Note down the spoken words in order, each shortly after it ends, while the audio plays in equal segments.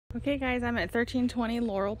Okay guys, I'm at 1320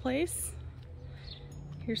 Laurel Place.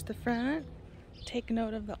 Here's the front. Take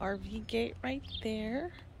note of the RV gate right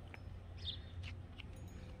there.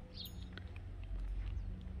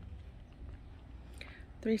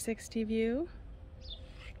 .360 view.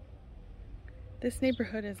 This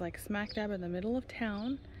neighborhood is like smack dab in the middle of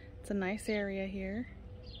town. It's a nice area here.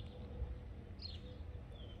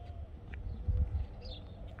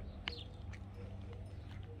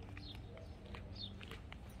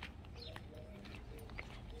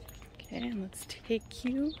 Okay, and let's take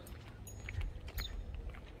you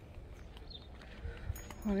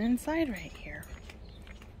on inside right here.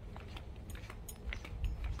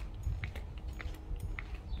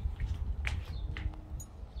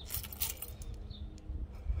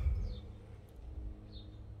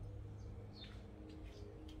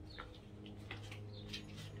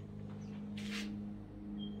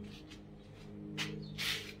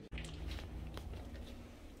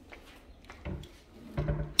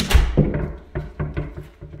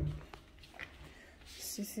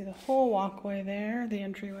 You see the whole walkway there, the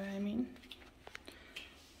entryway, I mean.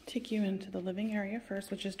 Take you into the living area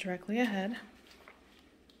first, which is directly ahead.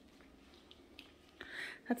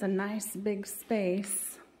 That's a nice big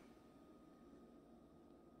space.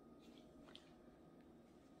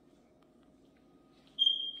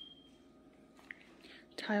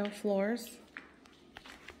 Tile floors.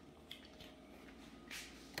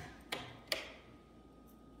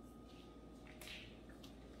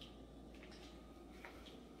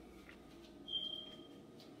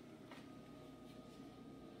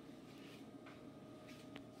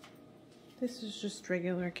 This is just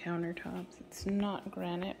regular countertops. It's not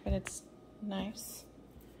granite, but it's nice.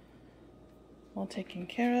 All taken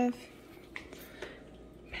care of.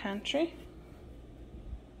 Pantry.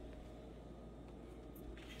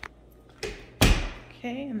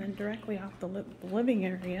 Okay, and then directly off the living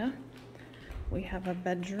area, we have a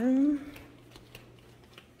bedroom.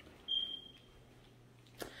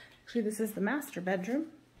 Actually, this is the master bedroom.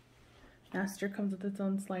 Master comes with its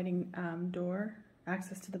own sliding door.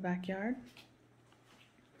 Access to the backyard.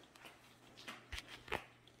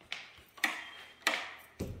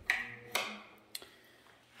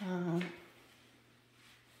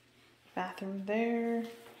 Bathroom there.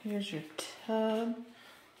 Here's your tub.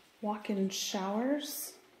 Walk-in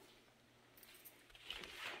showers.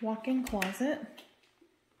 Walk-in closet.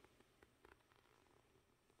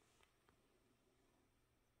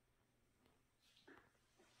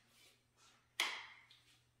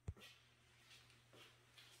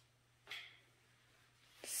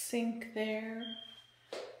 Sink there,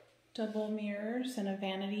 double mirrors, and a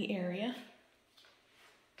vanity area.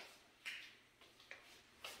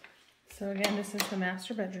 So again, this is the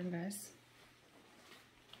master bedroom, guys.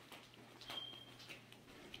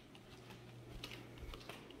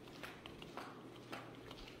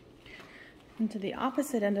 And to the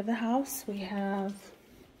opposite end of the house, we have,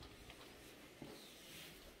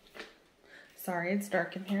 sorry, it's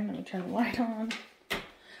dark in here. Let me turn the light on.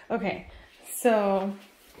 Okay, so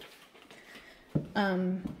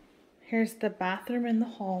here's the bathroom in the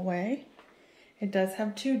hallway. It does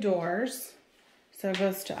have two doors, so it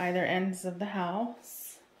goes to either ends of the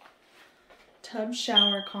house. Tub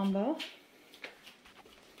shower combo.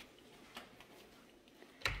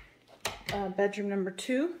 Bedroom number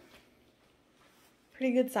 2.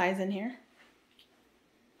 Pretty good size in here.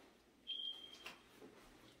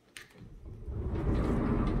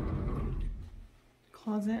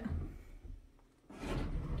 Closet.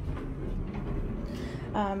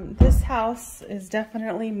 This house is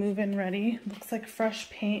definitely move-in ready. Looks like fresh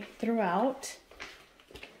paint throughout.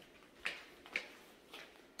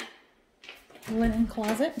 Linen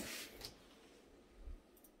closet.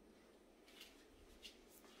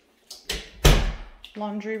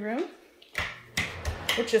 Laundry room,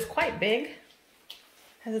 which is quite big.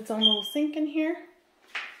 Has its own little sink in here.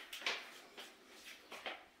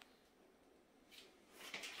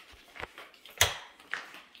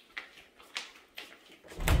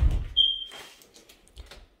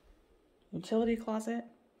 Utility closet,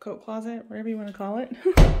 coat closet, whatever you want to call it.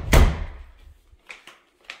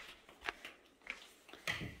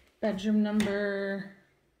 Bedroom number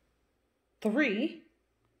 3.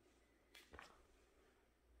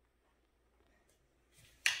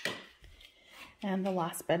 And the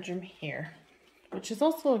last bedroom here, which is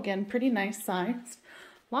also, again, pretty nice sized.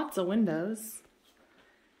 Lots of windows.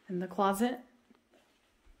 And the closet.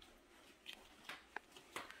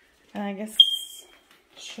 And I guess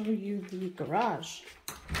show you the garage.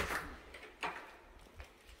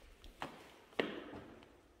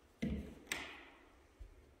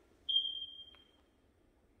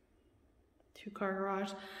 Two-car garage.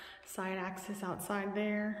 garage, side access outside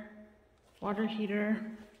there, water heater.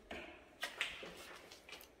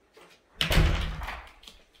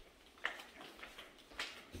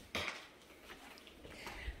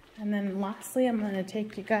 And then lastly, I'm going to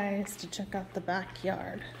take you guys to check out the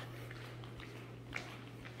backyard.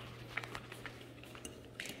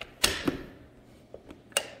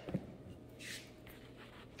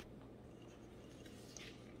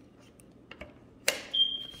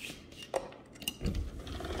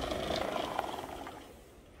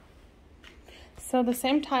 So the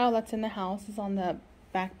same tile that's in the house is on the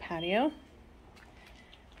back patio.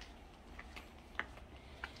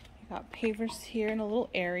 You got pavers here in a little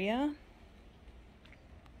area.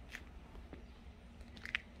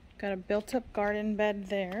 Got a built-up garden bed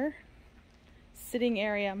there. Sitting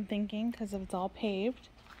area, I'm thinking, because it's all paved.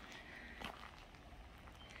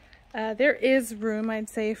 There is room, I'd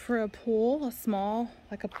say, for a pool, a small,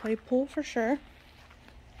 like a play pool for sure.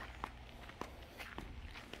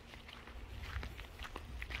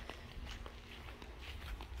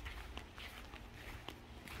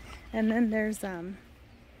 And then there's,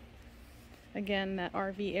 again, that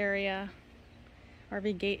RV area,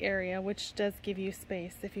 RV gate area, which does give you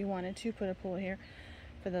space if you wanted to put a pool here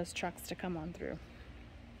for those trucks to come on through.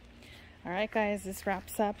 All right, guys, this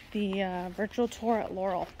wraps up the virtual tour at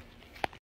Laurel.